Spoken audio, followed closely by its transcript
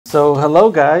So, hello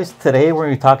guys. Today we're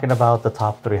going to be talking about the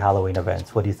top 3 Halloween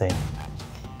events. What do you think?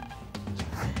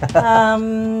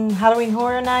 Halloween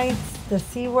Horror Nights, the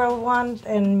SeaWorld one,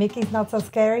 and Mickey's Not So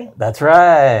Scary. That's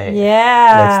right.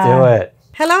 Yeah. Let's do it.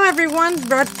 Hello everyone,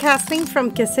 broadcasting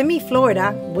from Kissimmee,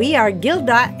 Florida. We are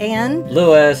Gilda and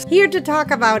Lewis. here to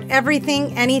talk about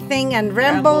everything, anything, and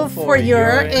ramble for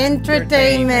your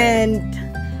entertainment.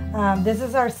 This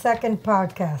is our second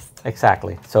podcast.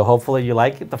 Exactly. So hopefully you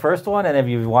like the first one, and if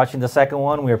you're watching the second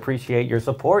one, we appreciate your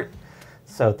support.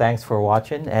 So thanks for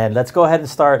watching, and let's go ahead and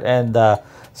start. And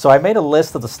so I made a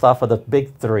list of the stuff of the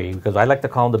big 3, because I like to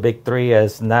call them the big 3,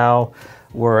 as now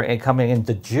we're coming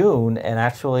into June, and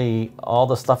actually all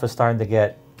the stuff is starting to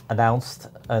get announced,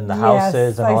 and the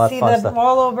houses and all that fun stuff. I see them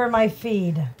all over my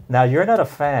feed. Now, you're not a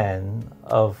fan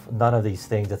of none of these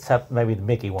things, except maybe the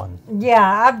Mickey one. Yeah,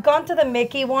 I've gone to the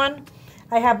Mickey one.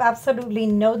 I have absolutely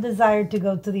no desire to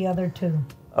go to the other 2.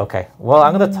 Okay, well,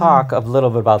 I'm going to talk a little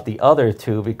bit about the other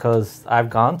 2, because I've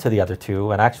gone to the other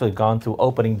 2 and actually gone to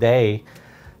opening day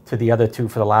to the other 2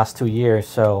 for the last 2 years.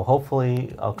 So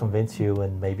hopefully I'll convince you,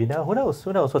 and maybe no. Who knows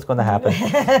what's going to happen.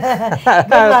 Good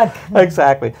luck.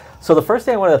 Exactly. So the first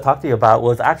thing I wanted to talk to you about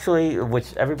was actually,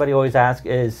 which everybody always asks,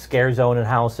 is scare zone and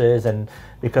houses. And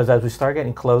because as we start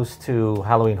getting close to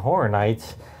Halloween Horror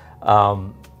Nights,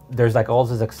 there's like all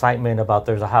this excitement about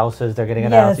there's a houses, they're getting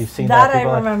announced. You've seen that? I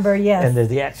remember, yes. And there's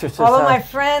the Exorcist. All of my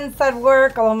friends at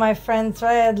work, all of my friends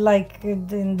like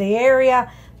in the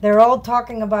area, they're all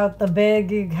talking about the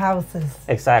big houses.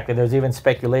 Exactly. There's even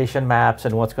speculation maps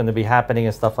and what's going to be happening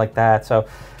and stuff like that. So,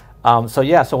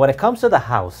 so when it comes to the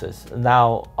houses,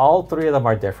 now all 3 of them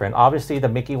are different. Obviously, the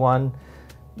Mickey one,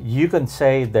 you can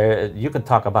say you can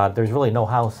talk about there's really no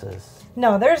houses.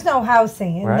 No, there's no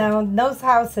housing. Right. No, those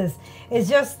houses. It's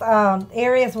just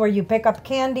areas where you pick up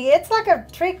candy. It's like a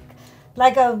trick,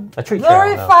 like a treat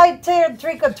glorified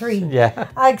trick or treat. Yeah.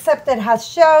 Except it has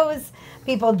shows.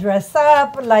 People dress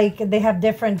up, like they have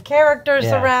different characters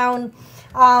around.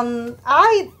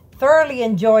 I thoroughly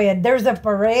enjoy it. There's a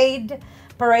parade.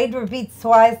 Parade repeats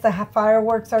twice. The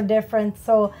fireworks are different.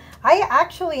 So I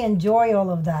actually enjoy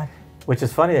all of that. Which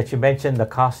is funny that you mentioned the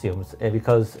costumes,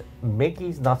 because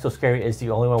Mickey's Not So Scary is the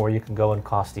only one where you can go in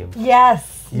costumes.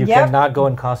 Yes. You cannot go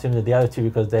in costumes at the other 2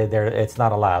 because it's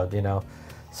not allowed, you know.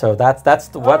 So that's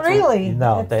the what. Oh, really?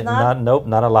 No, nope,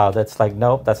 not allowed. That's like,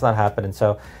 nope, that's not happening.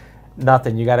 So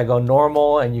nothing. You got to go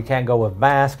normal, and you can't go with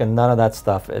mask and none of that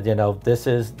stuff. You know, this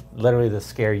is literally to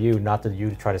scare you, not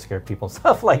to try to scare people and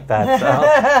stuff like that.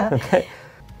 So, okay.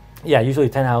 Yeah, usually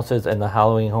 10 houses in the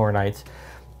Halloween Horror Nights.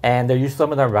 And they're using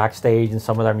some of them backstage, and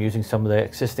some of them using some of the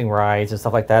existing rides and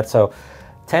stuff like that. So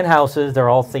 10 houses, they're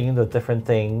all themed with different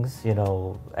things, you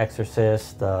know,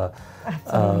 Exorcist,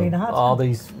 Absolutely not. all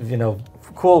these, you know,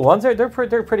 cool ones. They're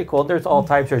pretty cool. There's all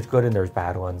types. There's good and there's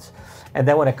bad ones. And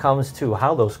then when it comes to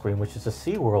Howl-O-Scream, which is a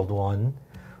SeaWorld one,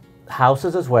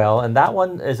 houses as well. And that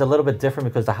one is a little bit different,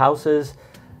 because the houses,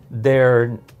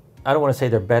 I don't want to say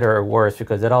they're better or worse,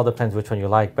 because it all depends which one you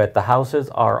like, but the houses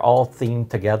are all themed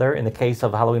together. In the case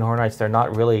of Halloween Horror Nights, they're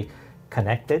not really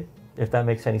connected, if that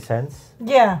makes any sense.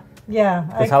 Yeah.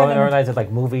 Because Halloween Horror Nights is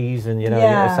like movies, and you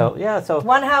know, so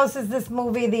one house is this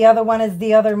movie, the other one is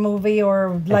the other movie,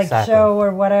 or like show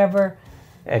or whatever.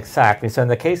 Exactly. So in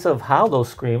the case of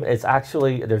Howl-O-Scream, it's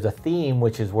actually, there's a theme,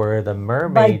 which is where the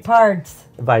mermaids...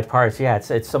 By parts, yeah.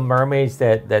 It's some mermaids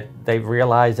that they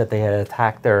realized that they had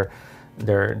attacked their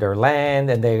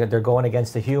land, and they're going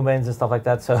against the humans and stuff like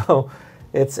that. So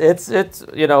it's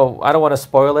you know, I don't want to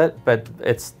spoil it, but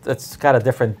it's got a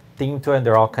different theme to it, and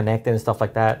they're all connected and stuff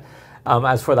like that.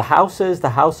 As for the houses,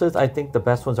 I think the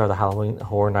best ones are the Halloween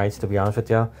Horror Nights, to be honest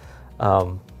with you.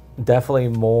 Definitely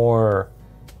more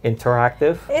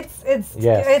interactive. It's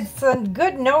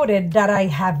good noted that I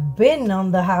have been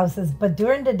on the houses, but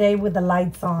during the day with the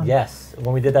lights on. Yes,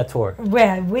 when we did that tour.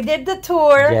 Well, we did the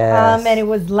tour, yes. And it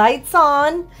was lights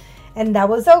on, and that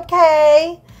was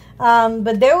okay.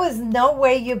 But there was no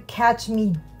way you catch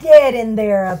me dead in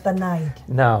there at the night.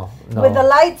 No. With the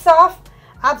lights off,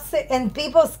 and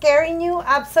people scaring you,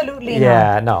 absolutely not.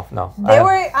 Yeah, no. They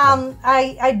were.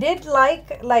 I did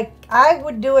like I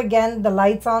would do again the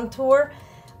lights on tour.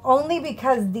 Only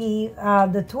because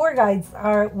the tour guides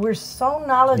were so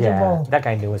knowledgeable. Yeah, that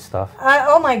guy knew his stuff.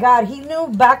 Oh my God, he knew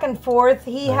back and forth.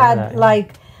 He had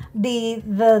like the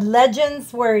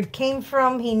legends, where it came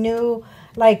from. He knew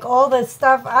like all this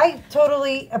stuff. I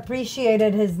totally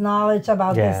appreciated his knowledge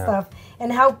about this stuff,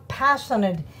 and how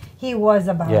passionate he was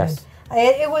about it.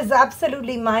 It was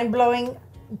absolutely mind-blowing.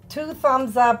 2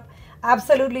 thumbs up.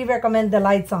 Absolutely recommend the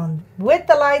lights on. With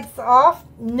the lights off,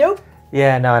 nope.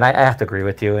 Yeah, no, and I have to agree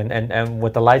with you. And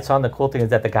with the lights on, the cool thing is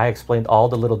that the guy explained all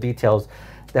the little details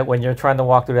that when you're trying to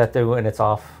walk through that thing and it's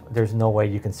off, there's no way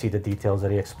you can see the details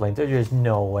that he explained. There's just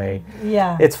no way.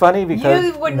 Yeah. It's funny because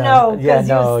you would know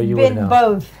because you've been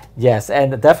both. Yes,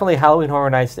 and definitely Halloween Horror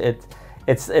Nights.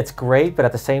 It's great, but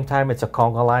at the same time, it's a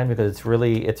conga line because it's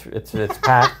really it's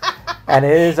packed, and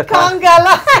it is a conga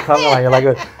line. Conga line. You're like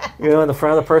in the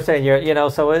front of the person,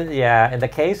 and so yeah. In the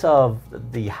case of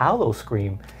the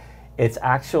Howl-O-Scream, it's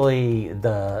actually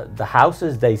the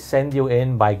houses they send you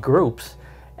in by groups,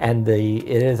 and it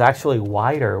is actually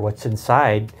wider what's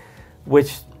inside,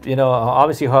 which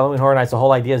obviously Halloween Horror Nights. The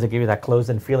whole idea is to give you that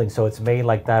closed-in feeling, so it's made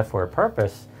like that for a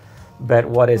purpose. But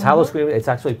what is Howl-O-Scream? It's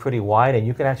actually pretty wide, and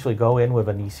you can actually go in with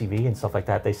an ECV and stuff like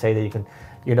that. They say that you can,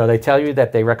 they tell you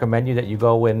that they recommend you that you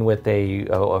go in with a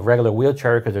regular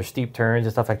wheelchair because there's steep turns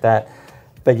and stuff like that.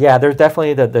 But yeah, there's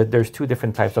definitely there's two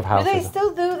different types of houses. Do they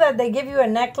still do that? They give you a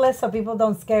necklace so people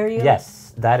don't scare you?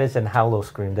 Yes, that is in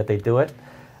Howl-O-Scream that they do it.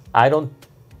 I don't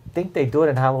think they do it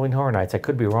in Halloween Horror Nights. I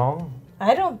could be wrong.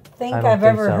 I don't think I've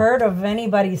ever heard of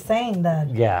anybody saying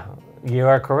that. Yeah. You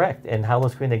are correct. In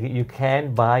Howl-O-Scream, you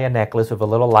can buy a necklace with a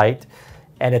little light,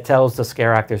 and it tells the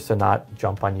scare actors to not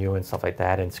jump on you and stuff like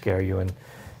that and scare you. And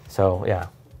so, yeah.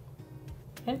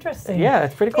 Interesting. Yeah,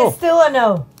 it's pretty cool. It's still a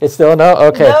no. It's still a no?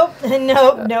 Okay.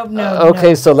 Nope.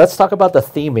 Okay, so let's talk about the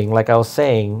theming. Like I was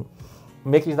saying,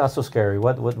 Mickey's not so scary.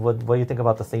 What do you think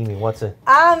about the theming? What's it?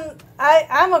 I'm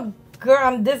a girl.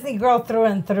 I'm Disney girl through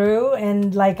and through,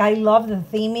 and I love the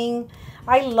theming.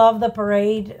 I love the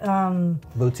parade.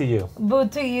 Boo to you. Boo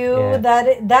to you. Yeah.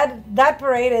 That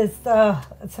parade is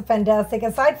it's fantastic.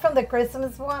 Aside from the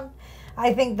Christmas one,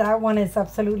 I think that one is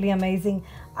absolutely amazing.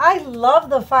 I love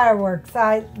the fireworks.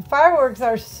 Fireworks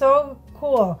are so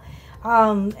cool,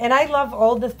 and I love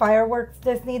all the fireworks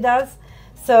Disney does.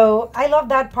 So I love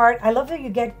that part. I love that you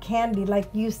get candy. Like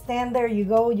you stand there, you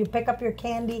go, you pick up your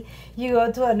candy, you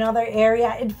go to another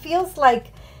area. It feels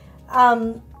like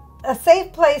a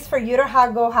safe place for you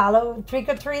to go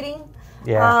trick-or-treating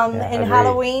in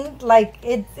Halloween. Like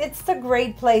it's a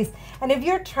great place. And if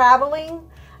you're traveling,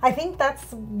 I think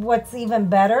that's what's even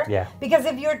better. Yeah. Because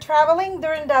if you're traveling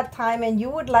during that time and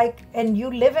you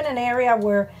live in an area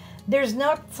where there's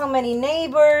not so many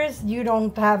neighbors, you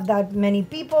don't have that many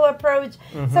people approach.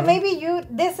 Mm-hmm. So maybe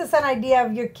this is an idea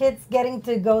of your kids getting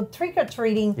to go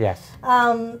trick-or-treating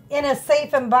in a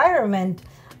safe environment.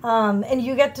 And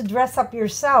you get to dress up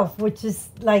yourself, which is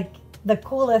like the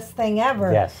coolest thing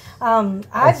ever. Yes.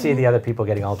 I see the other people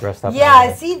getting all dressed up. Yeah,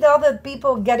 I see the other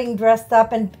people getting dressed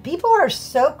up, and people are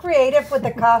so creative with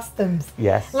the costumes.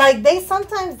 Yes. Like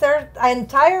sometimes there are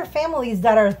entire families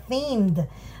that are themed.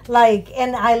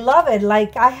 And I love it.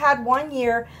 Like I had one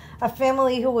year a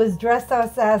family who was dressed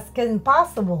as Kim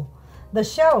Possible, the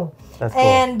show. That's cool.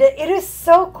 And it is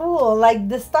so cool. Like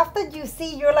the stuff that you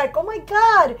see, you're like, oh my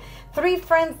God, 3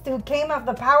 friends who came of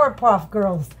the Powerpuff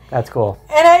Girls. That's cool.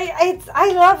 And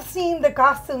I love seeing the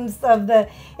costumes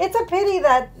it's a pity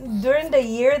that during the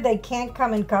year they can't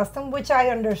come in costume, which I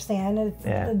understand. It's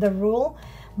the rule.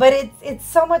 But it's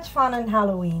so much fun on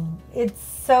Halloween. It's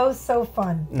so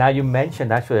fun. Now you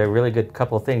mentioned actually a really good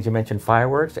couple of things. You mentioned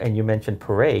fireworks and you mentioned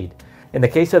parade. In the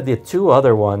case of the 2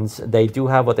 other ones, they do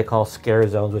have what they call scare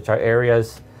zones, which are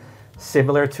areas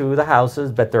similar to the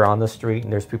houses, but they're on the street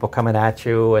and there's people coming at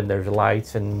you and there's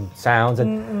lights and sounds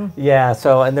and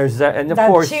and of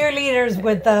course cheerleaders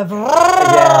with the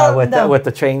with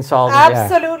the chainsaws.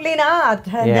 Absolutely not.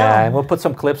 Yeah, and we'll put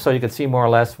some clips so you can see more or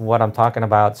less what I'm talking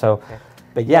about. So.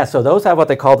 But yeah, so those have what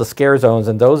they call the scare zones,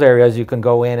 and those areas you can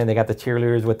go in, and they got the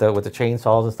cheerleaders with the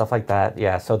chainsaws and stuff like that.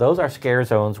 Yeah, so those are scare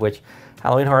zones, which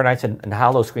Halloween Horror Nights and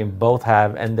Howl-O-Scream both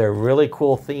have, and they're really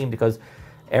cool themed because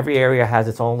every area has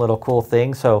its own little cool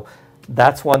thing. So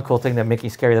that's one cool thing that Mickey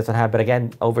Scary doesn't have. But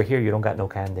again, over here you don't got no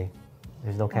candy.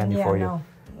 There's no candy for you.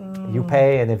 You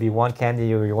pay, and if you want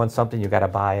candy or you want something, you gotta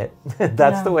buy it.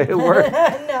 That's the way it works.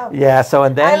 No. Yeah. So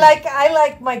and then I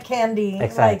like my candy.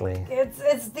 Exactly. Like,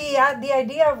 it's the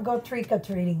idea of go trick or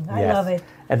treating. I love it.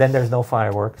 And then there's no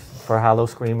fireworks for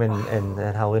Howl-O-Scream and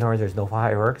Halloween Horror. There's no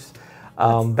fireworks.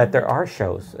 But there are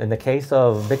shows. In the case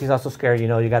of Mickey's Also Scary,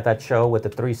 you got that show with the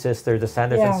 3 sisters, the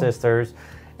Sanderson sisters,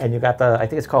 and you got I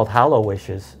think it's called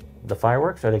Hallow-Wishes. The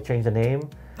fireworks, or they changed the name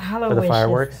for the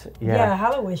fireworks. Yeah,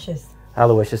 Hallow-Wishes.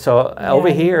 Hallow-Wishes. So over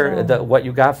here, what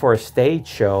you got for a stage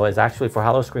show is actually for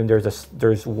Howl-O-Scream.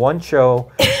 There's one show.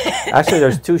 Actually,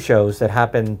 there's 2 shows that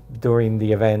happen during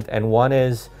the event, and one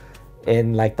is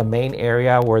in like the main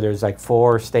area where there's like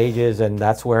 4 stages, and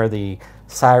that's where the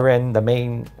siren, the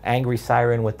main angry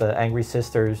siren with the angry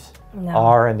sisters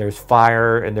are, and there's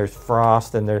fire and there's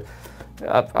frost and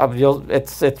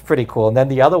It's pretty cool. And then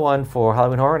the other one for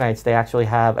Halloween Horror Nights, they actually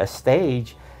have a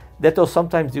stage that they'll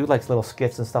sometimes do like little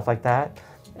skits and stuff like that.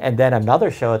 And then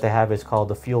another show that they have is called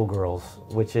the Fuel Girls,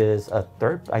 which is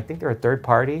I think they're a third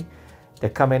party. They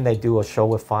come in, they do a show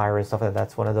with fire and stuff like that.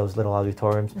 That's one of those little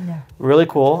auditoriums. Yeah. Really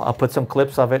cool. I'll put some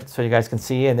clips of it so you guys can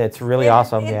see, and it's really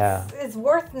awesome. It's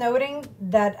worth noting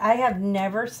that I have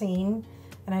never seen,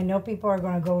 and I know people are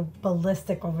going to go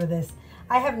ballistic over this,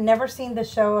 I have never seen the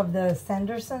show of the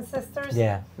Sanderson sisters.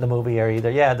 Yeah, the movie or either.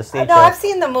 Yeah, the stage No, show. I've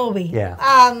seen the movie. Yeah.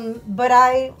 But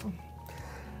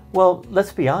Well,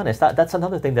 let's be honest. That's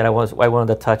another thing that I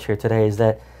wanted to touch here today is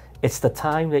that it's the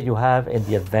time that you have in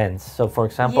the events. So, for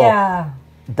example,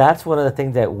 that's one of the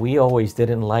things that we always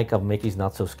didn't like of Mickey's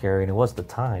Not So Scary, and it was the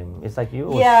time. It's like it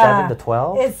was 7 to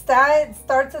 12. It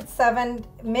starts at 7.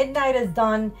 Midnight is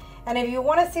done. And if you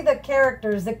want to see the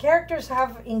characters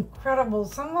have incredible,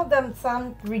 some of them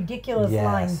sound ridiculous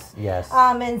lines. Yes.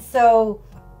 And so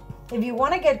if you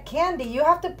want to get candy, you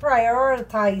have to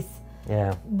prioritize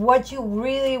what you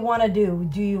really want to do.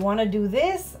 Do you want to do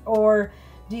this or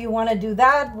do you want to do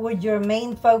that? Would your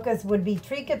main focus would be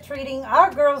trick-or-treating?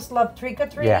 Our girls love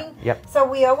trick-or-treating. Yeah. Yep. So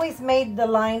we always made the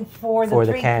line for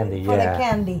the candy. For the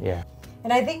candy. Yeah.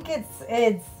 And I think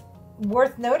it's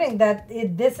worth noting that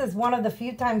this is one of the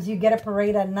few times you get a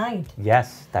parade at night.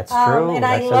 Yes, that's true. And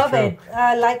I love it.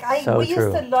 We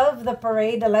used to love the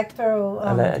parade, Electric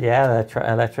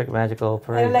Magical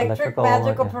Parade. Electric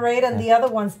Magical Parade, and the other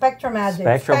one, Spectrum Magic.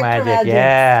 Spectrum Magic,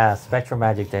 yeah, Spectrum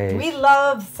Magic days. We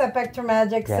love Spectrum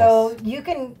Magic, so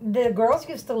the girls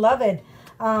used to love it.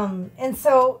 And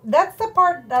so that's the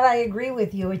part that I agree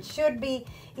with you. It should be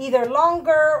either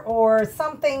longer or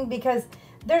something because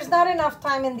there's not enough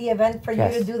time in the event for you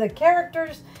to do the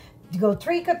characters, to go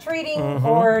trick-or-treating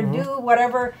or do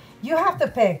whatever. You have to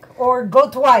pick or go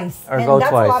twice. Or go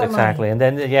twice, exactly. And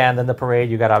then the parade,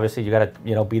 you got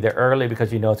to be there early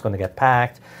because you know it's going to get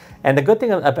packed. And the good thing,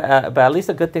 but at least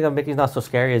the good thing of Mickey's Not So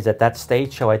Scary is that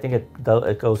stage show, I think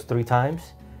it goes 3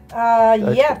 times.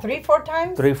 3-4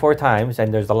 times. 3-4 times,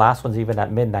 and there's the last one's even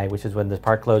at midnight, which is when the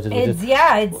park closes.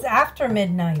 It's after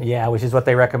midnight. Yeah, which is what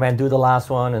they recommend. Do the last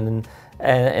one, and then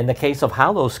in the case of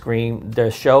Howl-O-Scream, their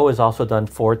show is also done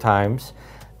 4 times,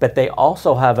 but they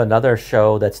also have another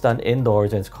show that's done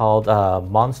indoors, and it's called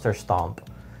Monster Stomp,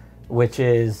 which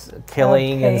is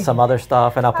killing and some other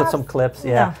stuff. And I'll put some clips.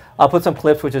 I'll put some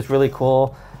clips, which is really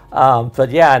cool. But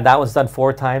and that one's done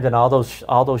 4 times, and all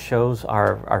those shows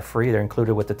are free. They're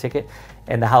included with the ticket.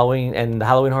 And the Halloween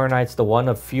Horror Nights, the one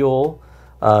of Fuel,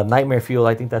 Nightmare Fuel,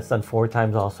 I think that's done 4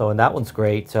 times also, and that one's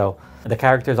great. So the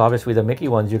characters, obviously the Mickey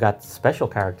ones, you got special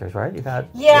characters, right? You got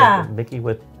Mickey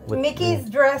with Mickey's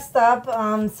dressed up.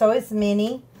 So is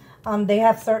Minnie. They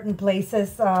have certain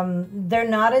places. They're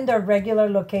not in their regular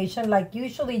location. Like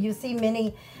usually you see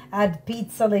Minnie at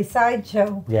Pizza Le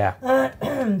Sideshow. Yeah.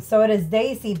 So it is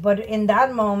Daisy, but in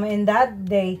that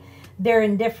day, they're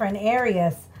in different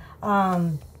areas.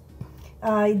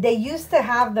 They used to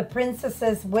have the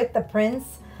princesses with the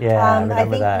prince. Yeah, I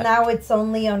think now it's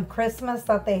only on Christmas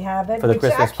that they have it, for the which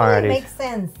Christmas actually parties. Makes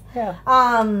sense. Yeah.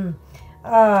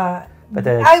 But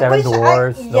the 7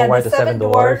 dwarves, the 7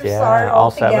 dwarves are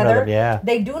all together. 7 of them,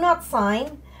 They do not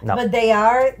sign, but they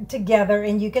are together,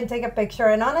 and you can take a picture.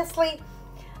 And honestly,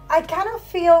 I kind of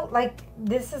feel like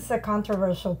this is a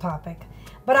controversial topic,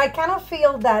 but I kind of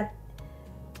feel that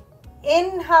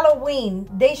in Halloween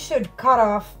they should cut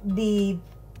off the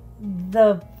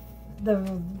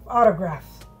autographs.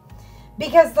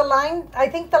 Because I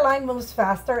think the line moves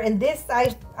faster, and this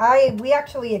we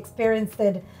actually experienced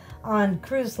it on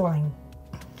Cruise Line.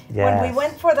 Yes. When we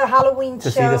went for the Halloween show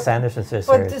to see the Sanderson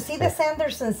sisters. To see the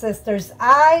Sanderson sisters,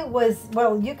 I was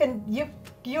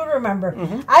you remember.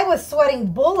 I was sweating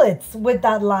bullets with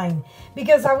that line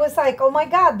because I was like, oh my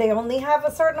God, they only have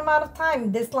a certain amount of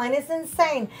time. This line is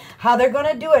insane. How they're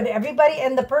gonna do it? Everybody,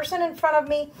 and the person in front of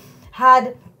me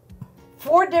had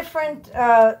 4 different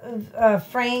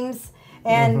frames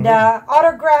and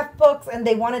autograph books, and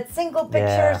they wanted single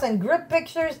pictures and group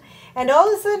pictures, and all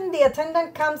of a sudden the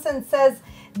attendant comes and says,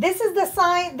 this is the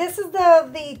sign, this is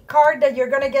the card that you're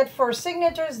going to get for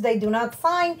signatures. They do not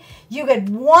sign. You get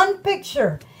 1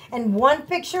 picture and 1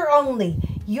 picture only.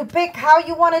 You pick how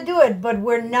you want to do it, but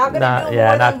we're not going to do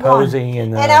more than posing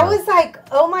one. And I was like,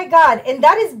 oh my God. And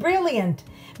that is brilliant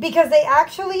because they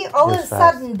actually all of a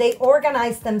sudden they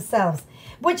organize themselves.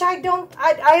 Which I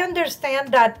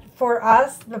understand that for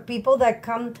us, the people that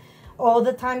come all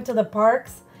the time to the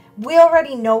parks, we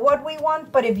already know what we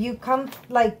want. But if you come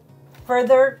like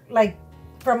further, like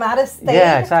from out of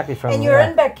state, exactly, and you're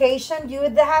in vacation, you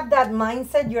would have that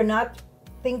mindset. You're not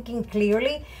thinking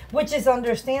clearly, which is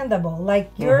understandable.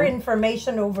 Like your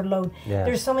information overload. Yeah.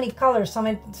 There's so many colors,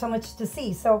 so much to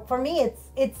see. So for me,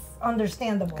 it's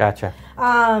understandable. Gotcha.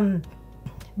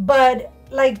 But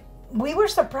like we were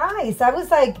surprised. I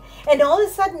was like, and all of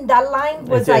a sudden that line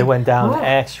was it went down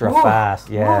extra fast.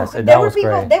 Yes, and there were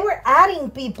people. Great. They were adding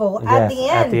people at the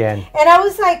end. At the end, and I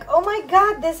was like, oh my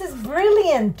God, this is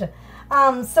brilliant.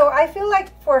 So I feel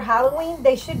like for Halloween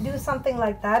they should do something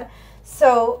like that.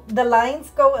 So the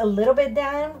lines go a little bit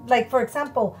down. Like for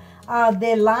example,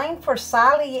 the line for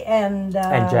Sally and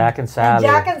Jack and Sally.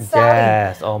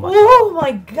 Yes. Oh my. Oh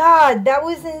my God, that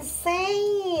was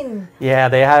insane. Yeah,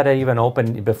 they had it even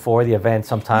open before the event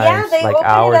sometimes. Yeah, they like opened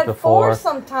hours it at before. 4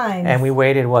 sometimes. And we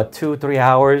waited 2-3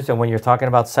 hours. And when you're talking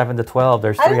about 7 to 12,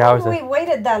 there's 3 hours. I don't think we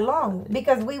waited that long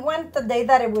because we went the day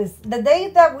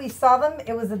that we saw them.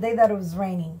 It was the day that it was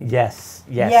raining. Yes,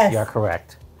 you're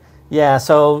correct. Yeah,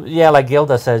 so like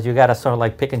Gilda says, you got to sort of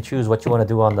like pick and choose what you want to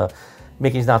do on the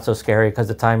Mickey's Not So Scary because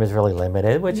the time is really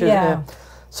limited, which is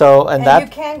so and that you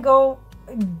can't go.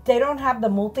 They don't have the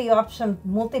multi-day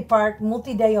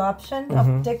option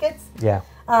of tickets. Yeah.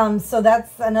 So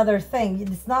that's another thing.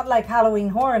 It's not like Halloween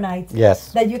Horror Nights.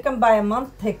 Yes. That you can buy a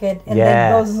month ticket and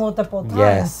then goes multiple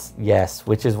times. Yes.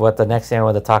 Which is what the next thing I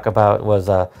wanted to talk about was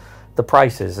the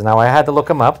prices. Now I had to look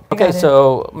them up. Okay,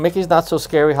 so Mickey's Not So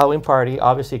Scary Halloween Party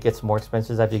obviously it gets more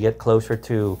expensive as you get closer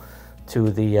to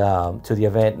the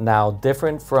event. Now,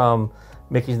 different from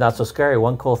Mickey's Not So Scary,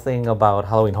 one cool thing about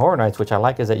Halloween Horror Nights, which I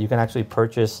like, is that you can actually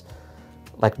purchase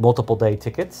like multiple day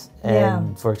tickets.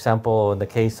 And for example, in the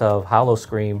case of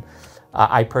Howl-O-Scream,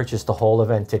 I purchased the whole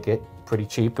event ticket pretty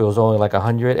cheap. It was only like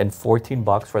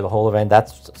 $114 for the whole event.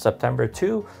 That's September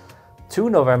 2 to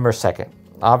November 2nd.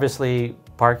 Obviously,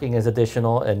 parking is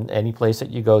additional in any place that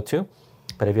you go to.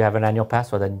 But if you have an annual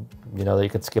pass, well, then you know that you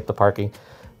can skip the parking.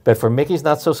 But for Mickey's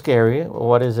Not So Scary,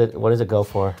 what does it go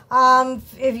for?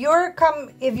 If you're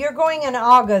going in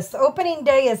August, opening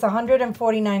day is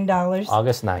 $149.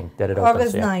 August 9th, that it opens.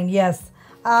 August 9, yes.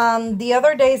 The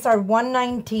other days are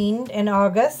 $119 in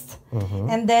August,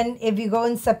 and then if you go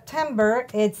in September,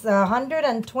 it's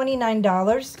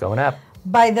 $129. Going up.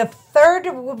 By the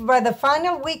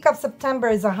final week of September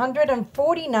is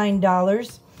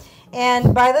 $149.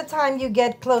 And by the time you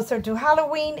get closer to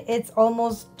Halloween, it's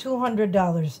almost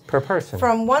 $200 per person.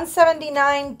 From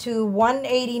 $179 to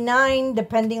 $189,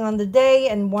 depending on the day,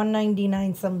 and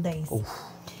 $199 some days. Oof.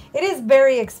 It is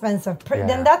very expensive.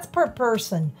 Then that's per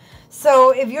person.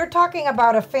 So if you're talking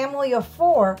about a family of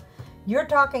 4, you're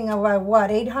talking about what,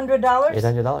 $800?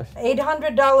 $800.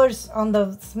 $800 on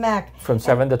the smack. From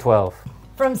 7 to 12.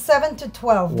 From 7 to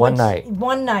 12. One night.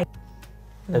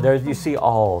 No. You see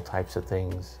all types of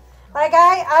things. Like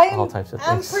I'm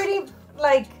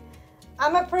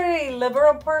a pretty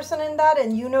liberal person in that,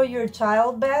 and you know your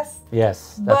child best.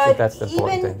 Yes, that's the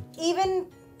important thing. Even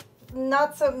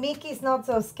Mickey's Not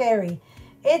So Scary.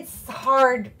 It's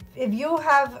hard if you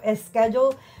have a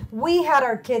schedule. We had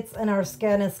our kids in our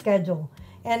schedule,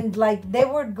 and like they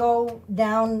would go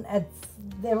down at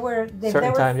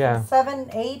certain time, 7,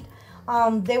 8.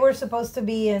 They were supposed to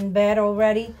be in bed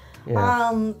already.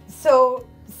 Yeah. So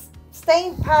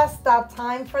staying past that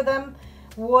time for them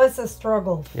was a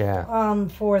struggle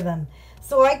for them.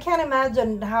 So I can't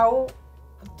imagine how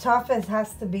tough it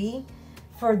has to be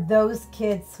for those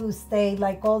kids who stay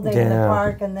like all day in the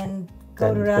park and then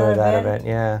go to that event.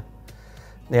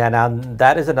 Yeah, now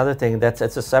that is another thing.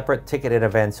 It's a separate ticketed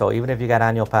event. So even if you got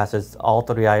annual passes, all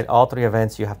three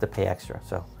events you have to pay extra.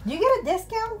 So do you get a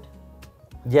discount?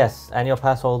 Yes, annual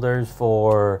pass holders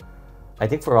I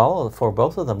think for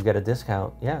both of them get a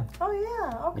discount. Yeah. Oh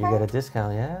yeah, okay. You get a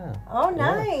discount, yeah. Oh,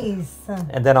 nice.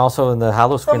 And then also in the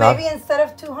Howl-O-Scream. So maybe instead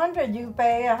of $200, you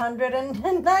pay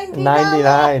 $199.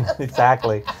 99,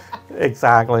 exactly.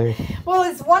 Well,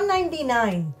 it's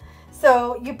 $199,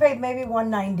 so you pay maybe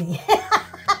 $190.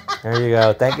 There you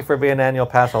go. Thank you for being an annual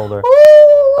pass holder.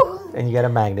 Ooh. And you get a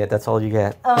magnet. That's all you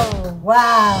get. Oh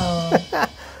wow.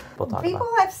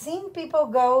 I've seen people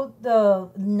go the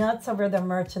nuts over the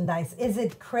merchandise. Is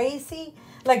it crazy?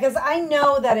 Like, because I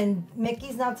know that in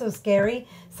Mickey's Not So Scary,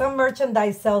 some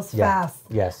merchandise sells fast.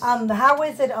 Yes. How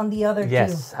is it on the other two?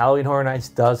 Yes, Halloween Horror Nights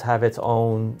does have its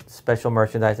own special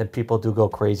merchandise, and people do go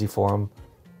crazy for them.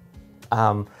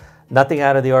 Nothing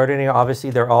out of the ordinary. Obviously,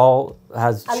 they're all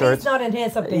has At shirts. At least not in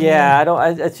his opinion. Yeah, I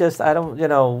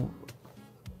don't.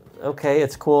 Okay,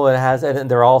 it's cool. It has, and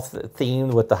they're all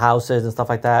themed with the houses and stuff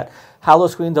like that.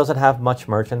 Howl-O-Scream doesn't have much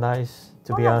merchandise,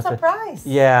 To be honest, I'm surprised.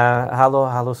 Yeah,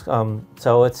 Howl-O,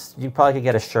 so it's, you probably could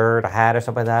get a shirt, a hat, or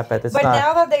something like that, but it's not. But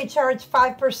now that they charge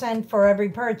 5% for every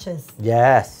purchase.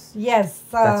 Yes. Yes.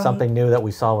 That's something new that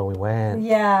we saw when we went.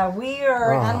 Yeah, we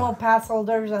are annual pass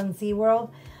holders on SeaWorld.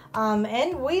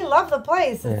 And we love the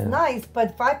place. It's nice,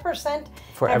 but 5%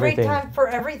 for every everything. time for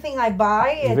everything I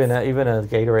buy. Even a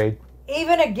Gatorade.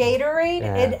 Even a Gatorade,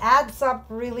 it adds up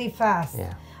really fast.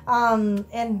 Yeah.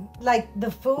 And like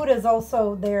the food is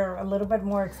also there a little bit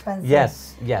more expensive.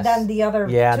 Yes. Than the other.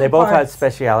 Yeah, they both had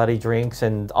specialty drinks,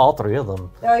 and all three of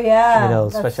them. Oh yeah. You know,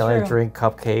 specialty drink,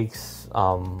 cupcakes,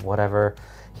 whatever.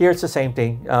 Here it's the same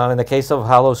thing. In the case of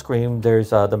Howl-O-Scream, there's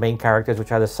the main characters,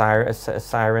 which are the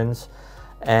sirens,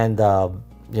 and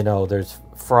you know, there's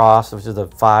Frost, which is the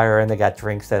fire, and they got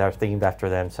drinks that are themed after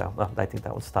them. So I think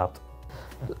that one stopped.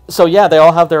 So yeah, they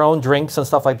all have their own drinks and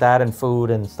stuff like that, and food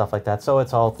and stuff like that. So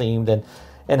it's all themed,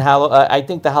 and I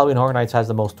think the Halloween Horror Nights has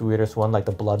the most weirdest one, like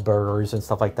the blood burgers and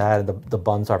stuff like that, and the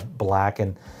buns are black,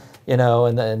 and you know,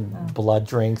 and then blood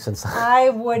drinks and stuff.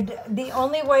 The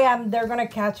only way they're gonna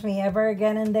catch me ever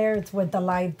again in there, it's with the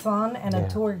lights on and a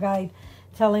tour guide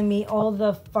telling me all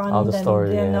the fun all the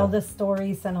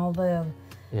stories and all the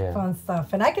fun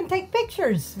stuff, and I can take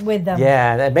pictures with them.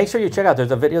 Yeah, and make sure you check out.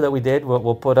 There's a video that we did.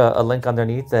 We'll put a link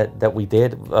underneath that we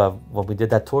did when we did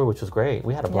that tour, which was great.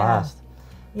 We had a blast.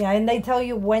 Yeah, and they tell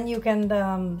you when you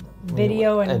can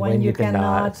video and when you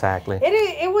cannot. Exactly.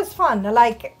 It was fun.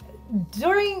 Like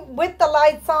with the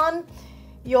lights on,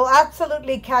 you'll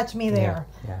absolutely catch me there.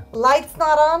 Yeah. Lights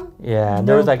not on. Yeah, and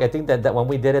there was like, I think that when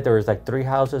we did it, there was like 3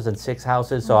 houses and 6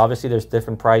 houses. So obviously there's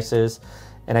different prices.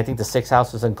 And I think the 6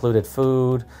 houses included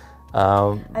food.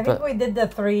 I think we did the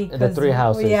 3. The 3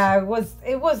 houses. Yeah,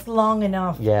 it was long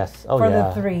enough. Yes. For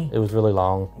the 3. It was really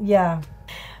long. Yeah.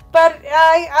 But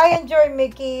I enjoy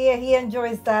Mickey. He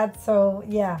enjoys that. So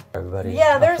yeah. Everybody.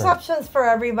 Yeah, there's options for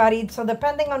everybody. So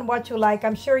depending on what you like,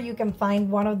 I'm sure you can find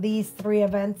one of these 3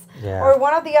 events or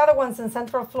one of the other ones in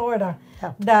Central Florida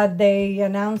that they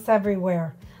announce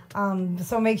everywhere.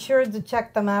 So make sure to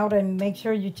check them out, and make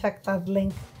sure you check that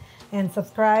link and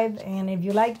subscribe. And if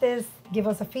you like this, give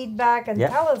us a feedback and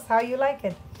tell us how you like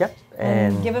it. Yep.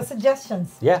 And give us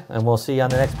suggestions. Yeah, and we'll see you on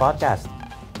the next podcast.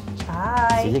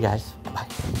 Bye. See you guys.